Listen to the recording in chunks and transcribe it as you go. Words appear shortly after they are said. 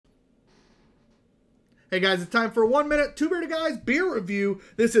Hey guys, it's time for a 1 minute, two bearded guys beer review.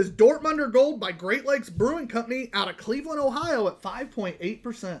 This is Dortmunder Gold by Great Lakes Brewing Company out of Cleveland, Ohio at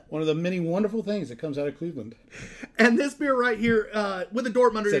 5.8%. One of the many wonderful things that comes out of Cleveland. And this beer right here, with the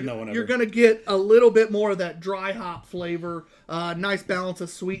Dortmunder, No you're going to get a little bit more of that dry hop flavor, nice balance of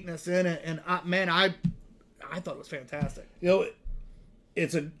sweetness in it. And man, I thought it was fantastic. You know,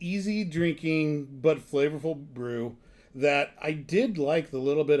 it's an easy drinking but flavorful brew that I did like the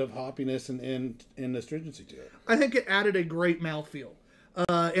little bit of hoppiness and astringency to it. I think it added a great mouthfeel.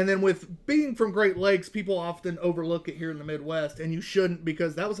 And then with being from Great Lakes, people often overlook it here in the Midwest, and you shouldn't,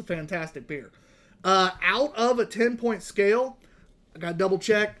 because that was a fantastic beer. Out of a 10-point scale, I got to double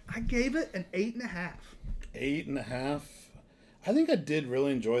check. I gave it an 8.5. 8.5. I think I did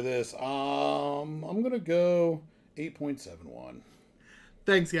really enjoy this. I'm going to go 8.71.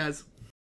 Thanks, guys.